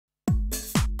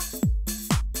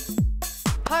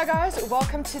Hi guys,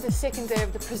 welcome to the second day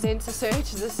of the presenter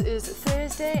search. This is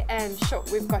Thursday and sure,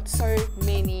 we've got so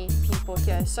many people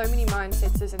here, so many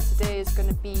mindsetters, and today is going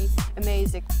to be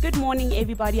amazing. Good morning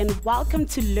everybody and welcome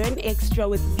to Learn Extra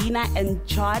with Vina and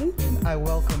John. And I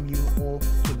welcome you all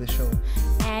to the show.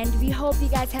 And we hope you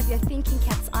guys have your thinking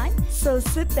caps on. So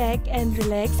sit back and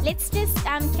relax. Let's just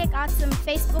check out some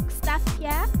Facebook stuff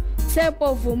here.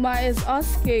 Tempo Vuma is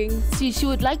asking. She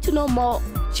would like to know more.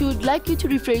 She would like you to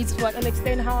rephrase what and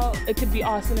explain how it could be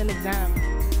asked in an exam.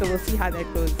 So we'll see how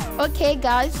that goes. Okay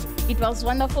guys, it was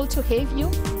wonderful to have you.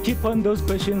 Keep on those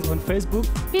questions on Facebook.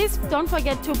 Please don't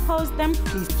forget to post them.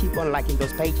 Please keep on liking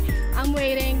those pages. I'm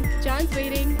waiting. John's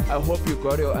waiting. I hope you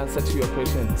got your answer to your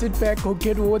question. Sit back, go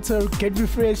get water, get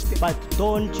refreshed. But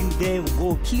don't you dare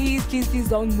go. Please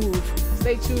don't move.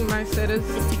 Stay tuned, mindsetters.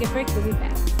 Let's take a break. We'll be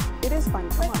back. It is fun,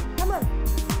 come on.